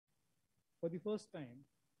For the first time,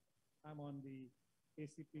 I'm on the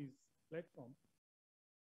ACP's platform.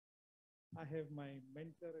 I have my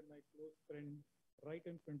mentor and my close friend right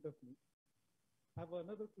in front of me. I have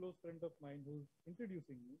another close friend of mine who's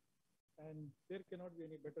introducing me, and there cannot be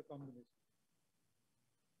any better combination.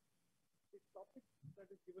 The topic that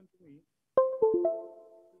is given to me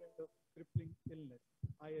is crippling illness,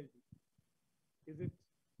 ILD. Is it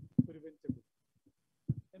preventable?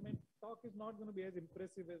 And my talk is not going to be as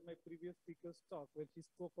impressive as my previous speaker's talk, where she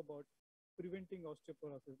spoke about preventing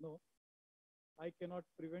osteoporosis. No, I cannot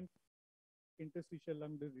prevent interstitial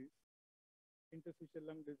lung disease. Interstitial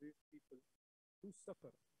lung disease people who suffer,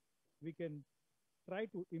 we can try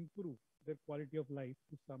to improve their quality of life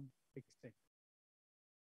to some extent.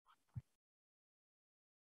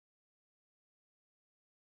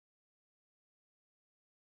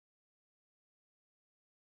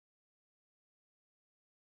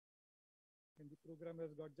 And the program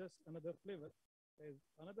has got just another flavor. As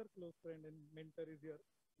another close friend and mentor is here,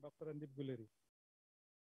 Dr. Andip Guleri.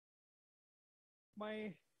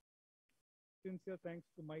 My sincere thanks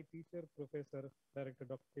to my teacher, Professor, Director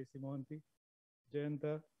Dr. K.C. Mohanty,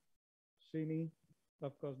 Jayanta, Srini,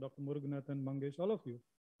 of course, Dr. Muruganathan, Mangesh, all of you,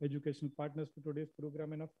 educational partners to today's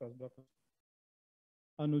program, and of course, Dr.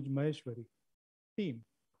 Anuj Maheshwari, team,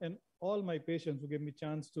 and all my patients who gave me a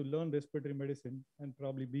chance to learn respiratory medicine and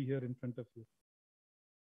probably be here in front of you.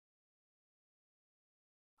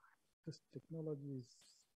 This technology is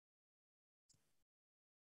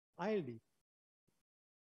ILD,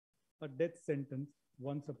 a death sentence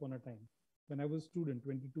once upon a time. When I was a student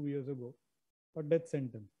 22 years ago, a death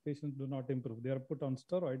sentence. Patients do not improve. They are put on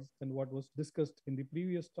steroids, and what was discussed in the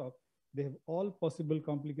previous talk, they have all possible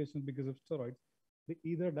complications because of steroids. They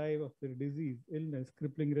either die of their disease, illness,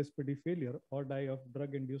 crippling respiratory failure, or die of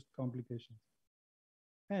drug-induced complications.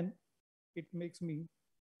 And it makes me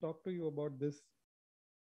talk to you about this.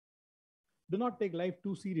 Do not take life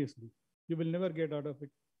too seriously. You will never get out of it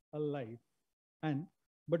alive.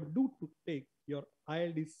 But do take your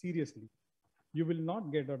ILD seriously. You will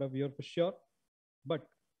not get out of here for sure, but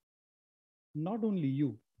not only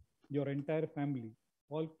you, your entire family,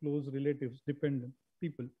 all close relatives, dependent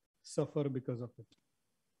people suffer because of it.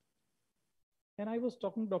 And I was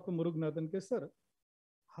talking to Dr. Muruganathan, sir,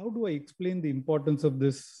 how do I explain the importance of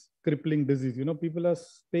this crippling disease? You know, people are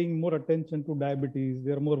paying more attention to diabetes.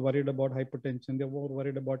 They're more worried about hypertension. They're more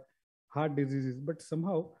worried about heart diseases. But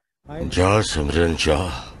somehow, जा सिमरन जा,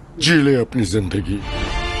 जी ले अपनी जिंदगी.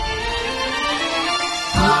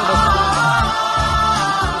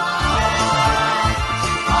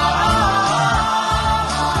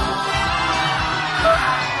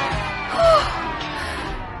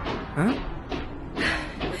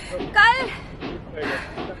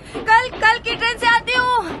 कल की train से आती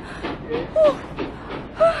हूँ.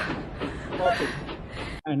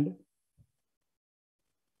 And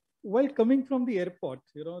while coming from the airport,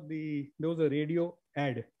 you know, there was a radio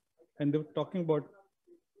ad, and they were talking about,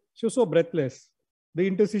 she was so breathless, the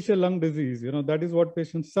interstitial lung disease, you know, that is what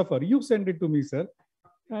patients suffer. You send it to me, sir.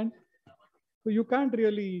 And so you can't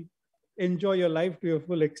really enjoy your life to your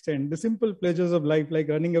full extent. The simple pleasures of life, like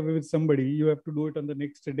running away with somebody, you have to do it on the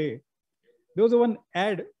next day. There was one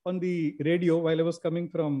ad on the radio while I was coming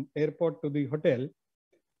from airport to the hotel.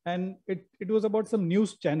 And it was about some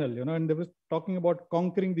news channel, you know, and they were talking about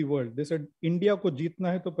conquering the world. They said, India ko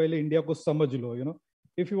jeetna hai to pehle India ko samajh lo, you know.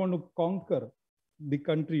 If you want to conquer the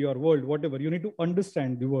country or world, whatever, you need to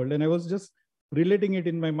understand the world. And I was just relating it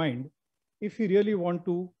in my mind. If you really want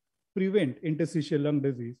to prevent interstitial lung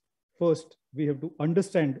disease, first, we have to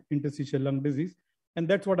understand interstitial lung disease. And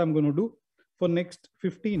that's what I'm going to do. For next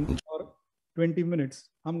 15 or 20 minutes,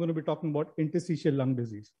 I'm going to be talking about interstitial lung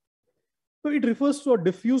disease. So it refers to a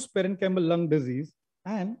diffuse parenchymal lung disease,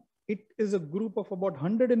 and it is a group of about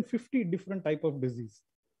 150 different types of disease.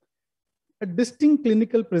 A distinct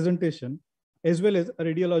clinical presentation, as well as a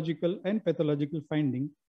radiological and pathological finding,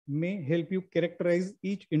 may help you characterize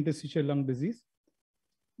each interstitial lung disease.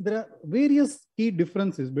 There are various key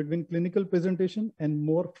differences between clinical presentation and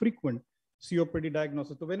more frequent COPD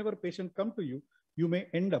diagnosis. So whenever a patient comes to you, you may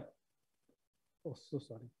end up,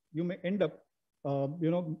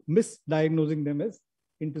 misdiagnosing them as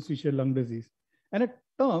interstitial lung disease. And a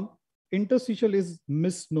term, interstitial, is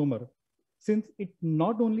misnomer, since it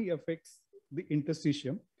not only affects the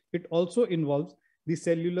interstitium, it also involves the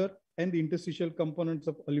cellular and the interstitial components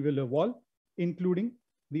of alveolar wall, including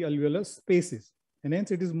the alveolar spaces. And hence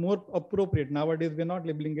it is more appropriate. Nowadays, we're not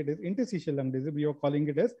labeling it as interstitial lung disease, we are calling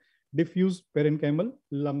it as diffuse parenchymal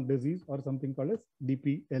lung disease, or something called as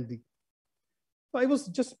DPLD. So I was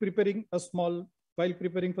just preparing a small while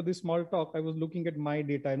preparing for this small talk, I was looking at my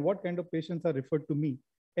data and what kind of patients are referred to me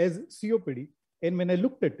as COPD. And when I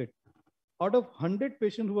looked at it, out of 100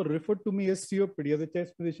 patients who were referred to me as COPD, as a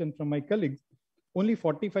chest physician from my colleagues, only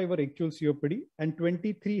 45 were actual COPD and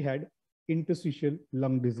 23 had interstitial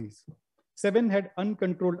lung disease. 7 had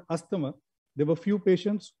uncontrolled asthma. There were few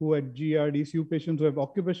patients who had GERD, few patients who have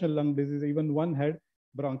occupational lung disease, even one had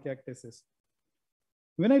bronchiectasis.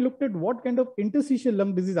 When I looked at what kind of interstitial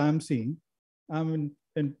lung disease I am seeing, I'm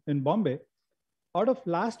in Bombay, out of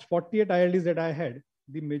last 48 ILDs that I had,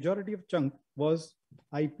 the majority of chunk was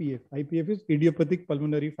IPF. IPF is idiopathic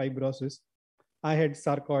pulmonary fibrosis. I had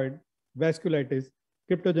sarcoid, vasculitis,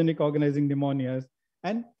 cryptogenic organizing pneumonias,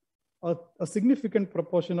 and a significant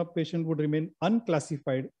proportion of patients would remain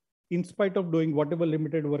unclassified in spite of doing whatever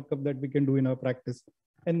limited workup that we can do in our practice.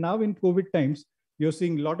 And now in COVID times, you're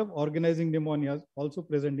seeing a lot of organizing pneumonias also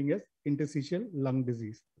presenting as interstitial lung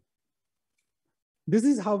disease. This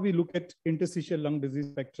is how we look at interstitial lung disease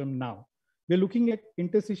spectrum now. We're looking at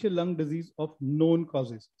interstitial lung disease of known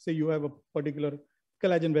causes. Say you have a particular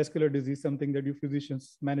collagen vascular disease, something that you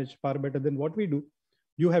physicians manage far better than what we do.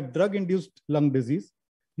 You have drug-induced lung disease.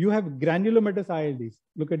 You have granulomatous ILDs.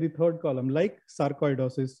 Look at the third column, like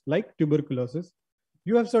sarcoidosis, like tuberculosis.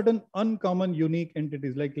 You have certain uncommon unique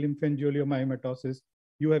entities like lymphangioliomyomatosis.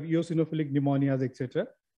 You have eosinophilic pneumonias, etc.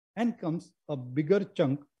 And comes a bigger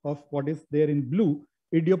chunk of what is there in blue,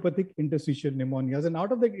 idiopathic interstitial pneumonias. And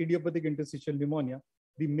out of the idiopathic interstitial pneumonia,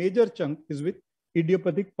 the major chunk is with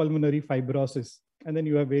idiopathic pulmonary fibrosis. And then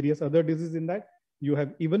you have various other diseases in that. You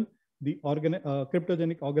have even the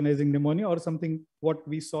cryptogenic organizing pneumonia, or something what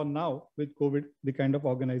we saw now with COVID, the kind of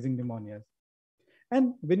organizing pneumonias.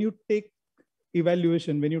 And when you take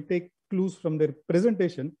evaluation, when you take clues from their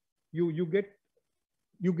presentation, you get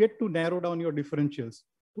to narrow down your differentials.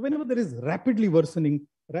 So whenever there is rapidly worsening,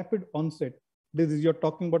 rapid onset, this is, you're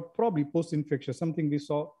talking about probably post-infectious, something we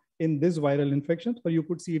saw in this viral infections, or you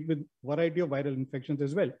could see it with variety of viral infections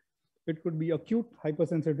as well. It could be acute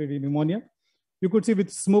hypersensitivity pneumonia. You could see with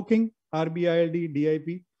smoking, RBILD,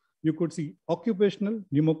 DIP. You could see occupational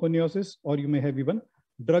pneumoconiosis, or you may have even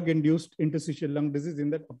drug-induced interstitial lung disease in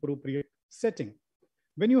that appropriate setting.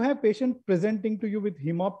 When you have patient presenting to you with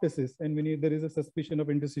hemoptysis, and when there is a suspicion of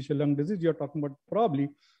interstitial lung disease, you're talking about probably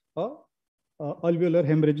alveolar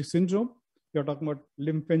hemorrhagic syndrome. You're talking about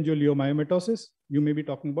lymphangioliomyomatosis. You may be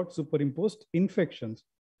talking about superimposed infections.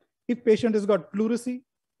 If patient has got pleurisy,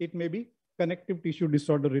 it may be connective tissue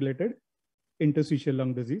disorder related interstitial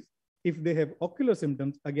lung disease. If they have ocular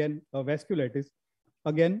symptoms, again, vasculitis,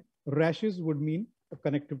 again, rashes would mean a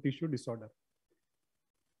connective tissue disorder.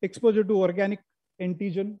 Exposure to organic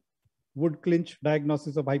antigen would clinch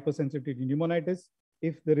diagnosis of hypersensitivity pneumonitis.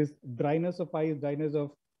 If there is dryness of eyes, dryness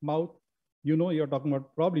of mouth, you know you're talking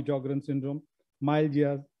about probably Sjogren's syndrome.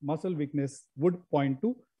 Myalgia, muscle weakness would point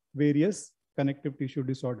to various connective tissue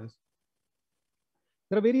disorders.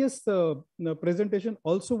 There are various presentation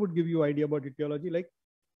also would give you idea about etiology, like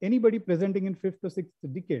anybody presenting in 5th or 6th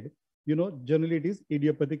decade, you know, generally it is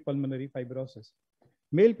idiopathic pulmonary fibrosis.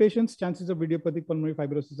 Male patients' chances of idiopathic pulmonary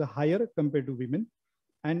fibrosis are higher compared to women.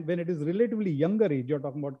 And when it is relatively younger age, you're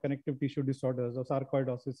talking about connective tissue disorders or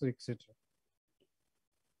sarcoidosis, etc.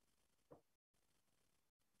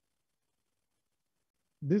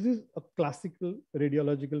 This is a classical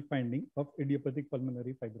radiological finding of idiopathic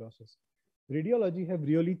pulmonary fibrosis. Radiology have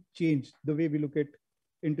really changed the way we look at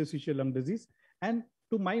interstitial lung disease. And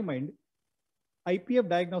to my mind, IPF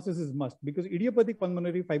diagnosis is must, because idiopathic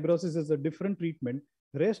pulmonary fibrosis is a different treatment.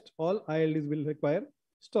 Rest all ILDs will require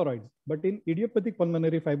steroids. But in idiopathic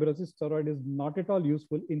pulmonary fibrosis, steroid is not at all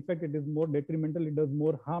useful. In fact, it is more detrimental. It does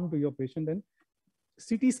more harm to your patient. And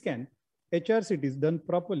CT scan, HRCTs done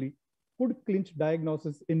properly could clinch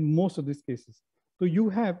diagnosis in most of these cases. So you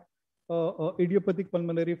have idiopathic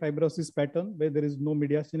pulmonary fibrosis pattern where there is no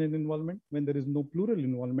mediastinal involvement, when there is no pleural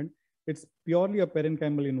involvement, it's purely a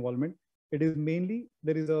parenchymal involvement. It is mainly,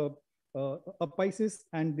 there is a apices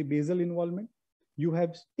and the basal involvement. You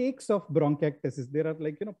have stakes of bronchiectasis. There are,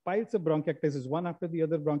 like, you know, piles of bronchiectasis, one after the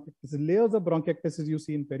other bronchiectasis, layers of bronchiectasis you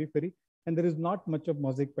see in periphery, and there is not much of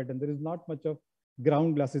mosaic pattern. There is not much of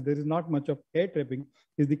ground glasses. There is not much of air trapping,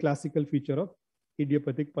 is the classical feature of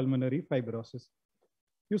idiopathic pulmonary fibrosis.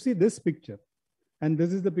 You see this picture, and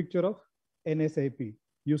this is the picture of NSIP.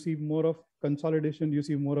 You see more of consolidation. You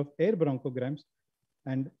see more of air bronchograms,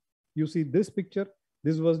 and you see this picture.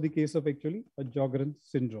 This was the case of actually a Sjogren's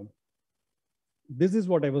syndrome. This is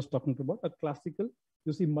what I was talking about, a classical,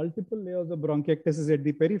 you see multiple layers of bronchiectasis at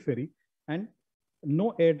the periphery and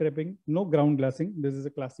no air trapping, no ground glassing. This is a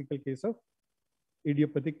classical case of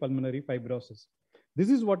idiopathic pulmonary fibrosis. This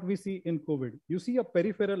is what we see in COVID. You see a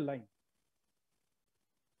peripheral line.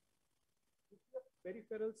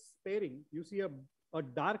 Peripheral sparing, you see a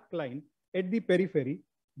dark line at the periphery.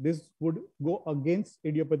 This would go against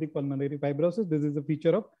idiopathic pulmonary fibrosis. This is a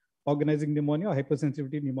feature of organizing pneumonia or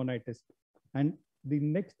hypersensitivity pneumonitis. And the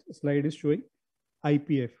next slide is showing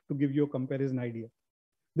IPF to give you a comparison idea.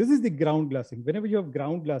 This is the ground glassing. Whenever you have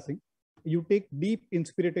ground glassing, you take deep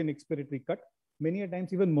inspiratory and expiratory cut. Many a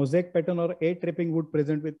times even mosaic pattern or air trapping would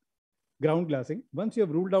present with ground glassing. Once you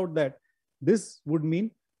have ruled out that, this would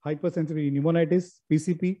mean hypersensitivity pneumonitis,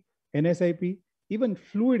 PCP, NSIP, even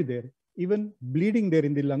fluid there, even bleeding there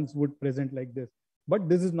in the lungs would present like this. But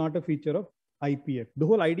this is not a feature of IPF. The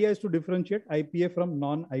whole idea is to differentiate IPF from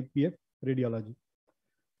non-IPF radiology.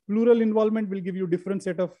 Pleural involvement will give you different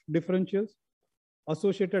set of differentials.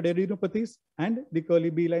 Associated adenopathies and the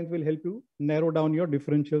curly B lines will help you narrow down your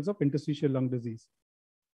differentials of interstitial lung disease.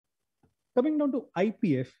 Coming down to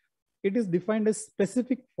IPF, it is defined as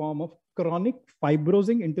specific form of chronic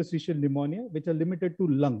fibrosing interstitial pneumonia, which are limited to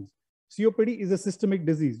lungs. COPD is a systemic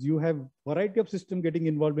disease. You have variety of system getting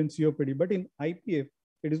involved in COPD, but in IPF,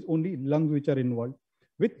 it is only lungs which are involved,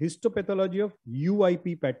 with histopathology of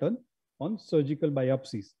UIP pattern on surgical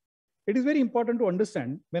biopsies. It is very important to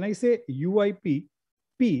understand, when I say UIP,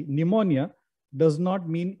 P, pneumonia, does not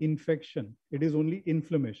mean infection. It is only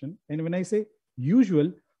inflammation. And when I say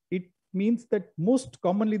usual, it means that most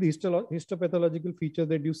commonly the histopathological features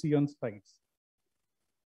that you see on slides.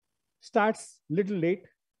 Starts little late,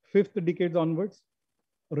 5th decades onwards,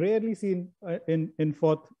 rarely seen in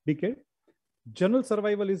 4th decade. General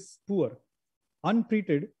survival is poor.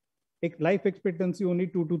 Untreated, life expectancy only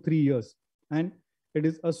 2 to 3 years. And it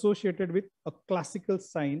is associated with a classical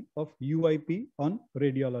sign of UIP on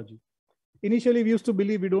radiology. Initially, we used to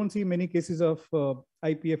believe we don't see many cases of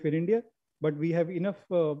IPF in India, but we have enough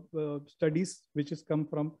studies which has come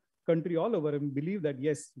from country all over and believe that,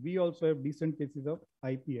 yes, we also have decent cases of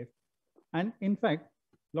IPF. And in fact,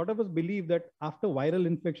 a lot of us believe that after viral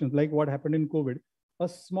infections, like what happened in COVID, a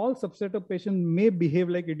small subset of patients may behave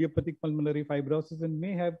like idiopathic pulmonary fibrosis and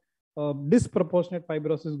may have disproportionate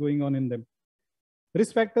fibrosis going on in them.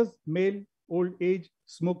 Risk factors: male, old age,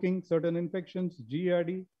 smoking, certain infections,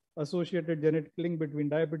 GERD, associated genetic link between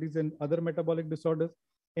diabetes and other metabolic disorders.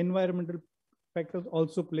 Environmental factors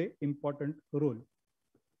also play important role.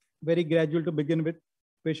 Very gradual to begin with.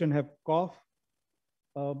 Patient have cough.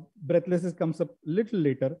 Breathlessness comes up little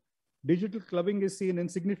later. Digital clubbing is seen in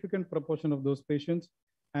significant proportion of those patients.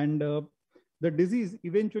 And the disease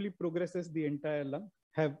eventually progresses the entire lung.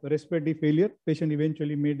 Have respiratory failure, patient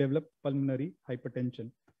eventually may develop pulmonary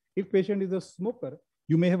hypertension. If patient is a smoker,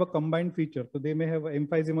 you may have a combined feature. So they may have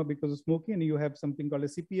emphysema because of smoking, and you have something called a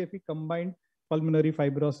CPFE, combined pulmonary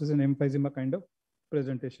fibrosis and emphysema kind of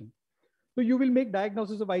presentation. So you will make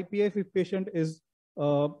diagnosis of IPF if patient is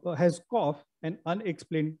has cough and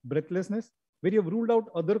unexplained breathlessness, where you have ruled out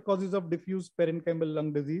other causes of diffuse parenchymal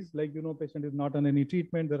lung disease, like, patient is not on any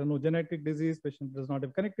treatment, there are no genetic disease, patient does not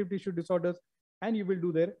have connective tissue disorders, and you will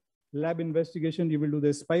do their lab investigation, you will do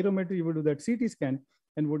their spirometry, you will do that CT scan,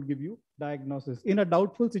 and would give you diagnosis. In a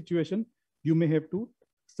doubtful situation, you may have to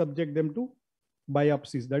subject them to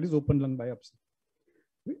biopsies, that is open lung biopsy.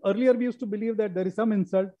 Earlier, we used to believe that there is some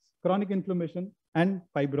insult, chronic inflammation, and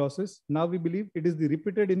fibrosis. Now we believe it is the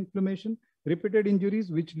repeated inflammation, repeated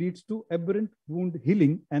injuries, which leads to aberrant wound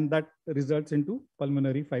healing, and that results into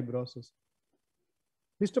pulmonary fibrosis.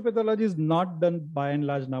 Histopathology is not done by and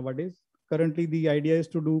large nowadays. Currently, the idea is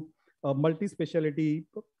to do a multi-specialty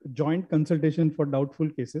joint consultation for doubtful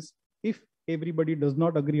cases. If everybody does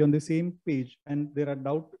not agree on the same page and there are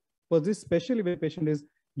doubt persists, especially when patient is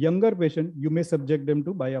younger patient, you may subject them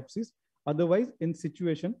to biopsies. Otherwise, in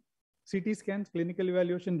situation, CT scans, clinical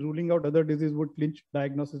evaluation, ruling out other disease would clinch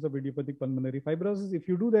diagnosis of idiopathic pulmonary fibrosis. If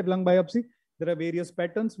you do that lung biopsy, there are various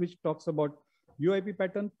patterns which talks about UIP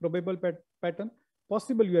pattern, probable pattern,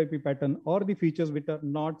 possible UIP pattern, or the features which are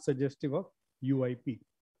not suggestive of UIP.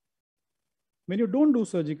 When you don't do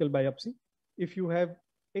surgical biopsy, if you have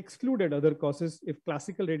excluded other causes, if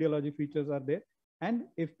classical radiology features are there, and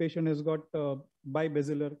if patient has got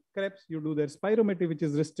bibasilar Krebs, you do their spirometry, which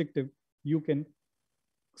is restrictive, you can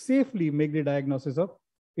safely make the diagnosis of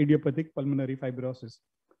idiopathic pulmonary fibrosis.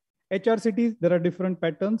 HRCTs, there are different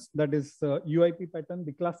patterns. That is UIP pattern.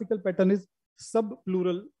 The classical pattern is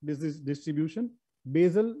subpleural disease distribution,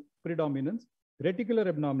 basal predominance, reticular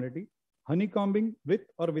abnormality, honeycombing with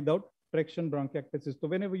or without traction bronchiectasis. So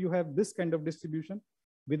whenever you have this kind of distribution,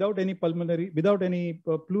 without any pulmonary, without any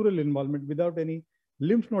pleural involvement, without any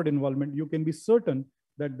lymph node involvement, you can be certain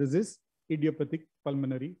that this is idiopathic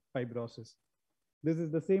pulmonary fibrosis. This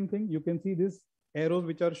is the same thing. You can see this arrows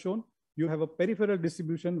which are shown, you have a peripheral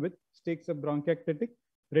distribution with stakes of bronchiectatic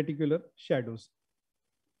reticular shadows.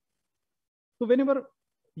 So whenever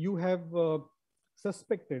you have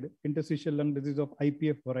suspected interstitial lung disease of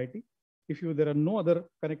IPF variety, if there are no other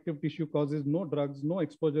connective tissue causes, no drugs, no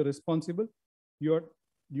exposure responsible,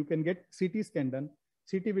 you can get CT scan done.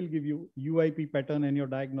 CT will give you UIP pattern and your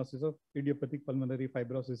diagnosis of idiopathic pulmonary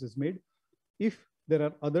fibrosis is made. If there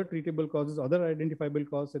are other treatable causes, other identifiable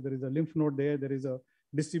causes, there is a lymph node there is a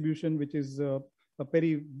distribution which is a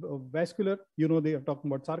perivascular, they are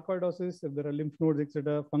talking about sarcoidosis, if there are lymph nodes,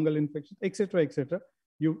 etc., fungal infections, etc., etc.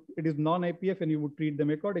 It is non-IPF and you would treat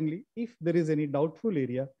them accordingly. If there is any doubtful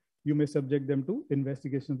area, you may subject them to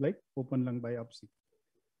investigations like open lung biopsy.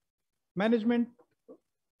 Management,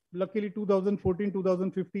 luckily 2014,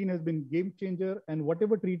 2015 has been game changer, and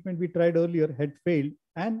whatever treatment we tried earlier had failed,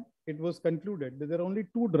 and it was concluded that there are only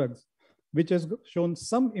 2 drugs which has shown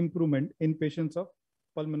some improvement in patients of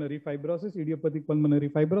pulmonary fibrosis, idiopathic pulmonary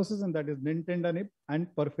fibrosis, and that is nintedanib and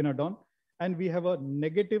pirfenidone. And we have a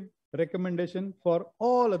negative recommendation for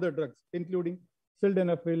all other drugs, including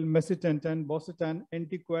sildenafil, macitentan, bocetan,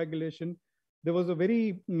 anticoagulation. There was a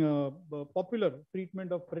very popular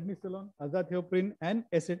treatment of prednisolone, azathioprine, and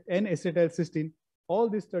acetylcysteine. All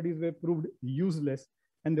these studies were proved useless,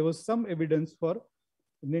 and there was some evidence for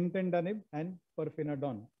nintedanib and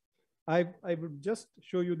pirfenidone. I would just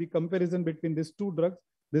show you the comparison between these 2 drugs.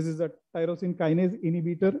 This is a tyrosine kinase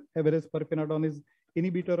inhibitor, whereas pirfenidone is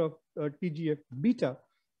inhibitor of TGF-beta.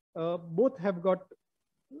 Both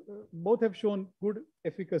have shown good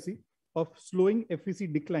efficacy of slowing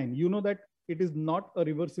FVC decline. You know that it is not a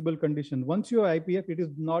reversible condition. Once you have IPF, it is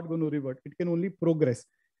not going to revert. It can only progress.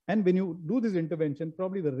 And when you do this intervention,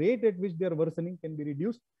 probably the rate at which they are worsening can be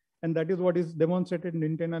reduced. And that is what is demonstrated in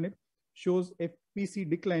nintedanib, shows FVC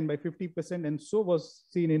decline by 50%, and so was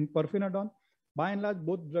seen in pirfenidone. By and large,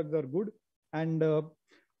 both drugs are good. And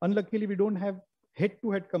unluckily, we don't have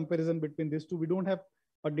head-to-head comparison between these 2. We don't have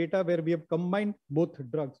a data where we have combined both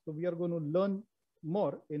drugs. So we are going to learn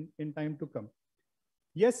more in time to come.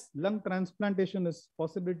 Yes, lung transplantation is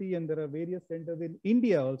possibility, and there are various centers in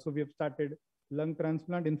India also. We have started lung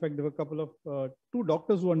transplant. In fact, there were a couple of 2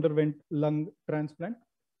 doctors who underwent lung transplant.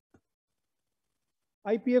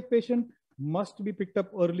 IPF patient must be picked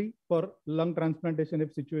up early for lung transplantation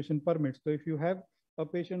if situation permits. So if you have a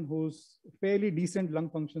patient whose fairly decent lung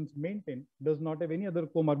functions maintained, does not have any other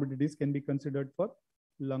comorbidities, can be considered for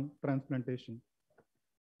lung transplantation.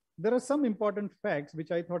 There are some important facts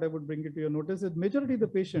which I thought I would bring it to your notice. That majority of the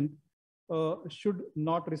patient should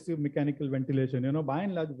not receive mechanical ventilation. By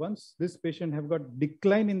and large, once this patient have got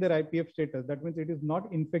decline in their IPF status, that means it is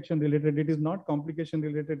not infection related, it is not complication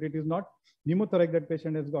related, it is not pneumothorax that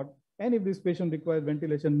patient has got. And if this patient requires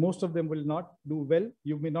ventilation, most of them will not do well.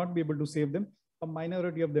 You may not be able to save them. A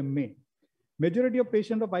minority of them may. Majority of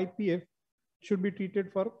patients of IPF should be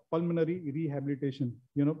treated for pulmonary rehabilitation.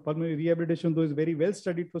 Pulmonary rehabilitation, though, is very well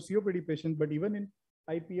studied for COPD patients, but even in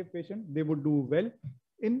IPF patients, they would do well.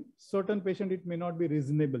 In certain patients, it may not be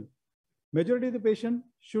reasonable. Majority of the patient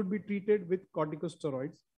should be treated with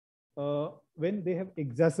corticosteroids when they have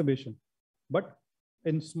exacerbation. But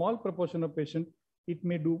in small proportion of patients, it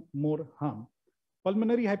may do more harm.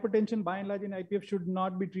 Pulmonary hypertension, by and large, in IPF should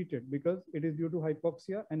not be treated because it is due to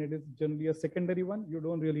hypoxia and it is generally a secondary one. You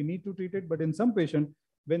don't really need to treat it. But in some patients,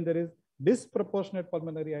 when there is disproportionate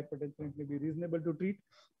pulmonary hypertension, it may be reasonable to treat.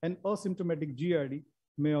 And asymptomatic GIRD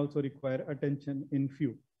may also require attention in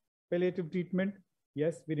few. Palliative treatment,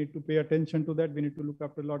 yes, we need to pay attention to that. We need to look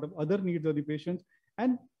after a lot of other needs of the patients.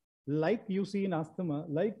 And like you see in asthma,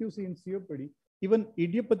 like you see in COPD, even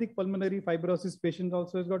idiopathic pulmonary fibrosis patients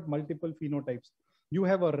also has got multiple phenotypes. You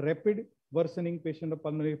have a rapid worsening patient of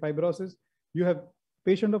pulmonary fibrosis. You have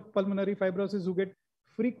patient of pulmonary fibrosis who get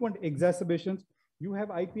frequent exacerbations. You have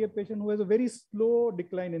IPF patient who has a very slow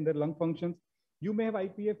decline in their lung functions. You may have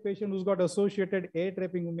IPF patient who's got associated air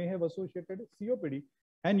trapping, who may have associated COPD,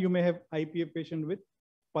 and you may have IPF patient with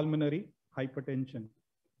pulmonary hypertension.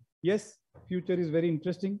 Yes, future is very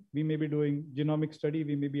interesting. We may be doing genomic study.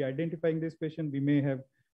 We may be identifying this patient. We may have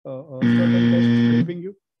certain tests helping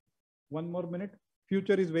you. One more minute.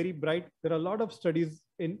 Future is very bright. There are a lot of studies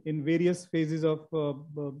in various phases of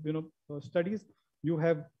studies. You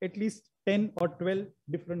have at least 10 or 12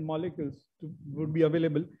 different molecules would be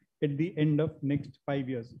available at the end of next 5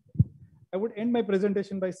 years. I would end my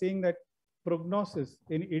presentation by saying that prognosis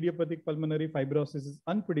in idiopathic pulmonary fibrosis is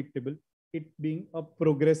unpredictable, it being a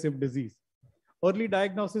progressive disease. Early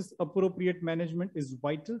diagnosis, appropriate management is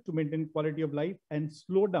vital to maintain quality of life and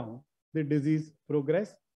slow down the disease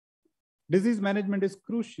progress. Disease management is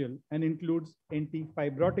crucial and includes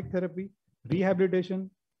anti-fibrotic therapy, rehabilitation,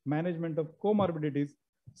 management of comorbidities,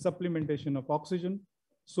 supplementation of oxygen,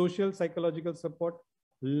 social psychological support,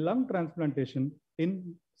 lung transplantation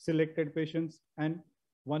in selected patients, and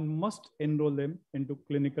one must enroll them into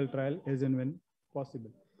clinical trial as and when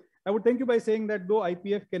possible. I would thank you by saying that though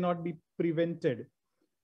IPF cannot be prevented,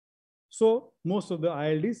 so most of the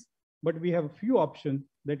ILDs, but we have a few options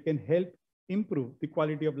that can help improve the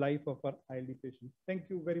quality of life of our ILD patients. Thank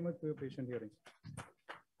you very much for your patient hearing.